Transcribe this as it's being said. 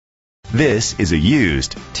This is a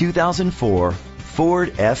used 2004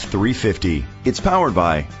 Ford F-350. It's powered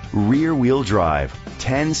by rear-wheel drive,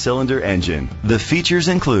 10-cylinder engine. The features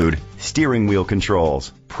include steering wheel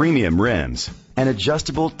controls, premium rims, an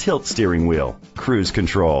adjustable tilt steering wheel, cruise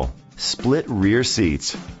control, split rear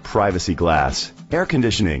seats, privacy glass, air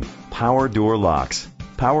conditioning, power door locks,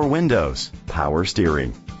 power windows, power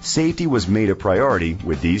steering. Safety was made a priority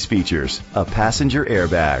with these features: a passenger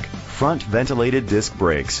airbag, front ventilated disc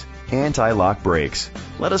brakes, anti-lock brakes.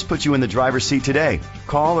 Let us put you in the driver's seat today.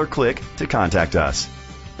 Call or click to contact us.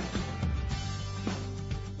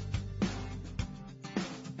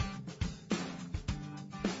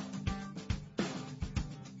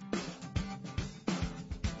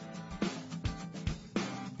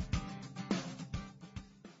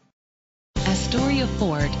 Astoria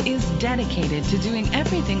Ford is dedicated to doing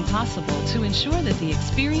everything possible to ensure that the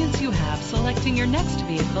experience you have selecting your next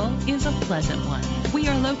vehicle is a pleasant one. We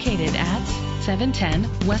are located at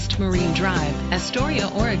 710 West Marine Drive, Astoria,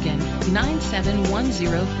 Oregon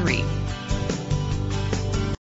 97103.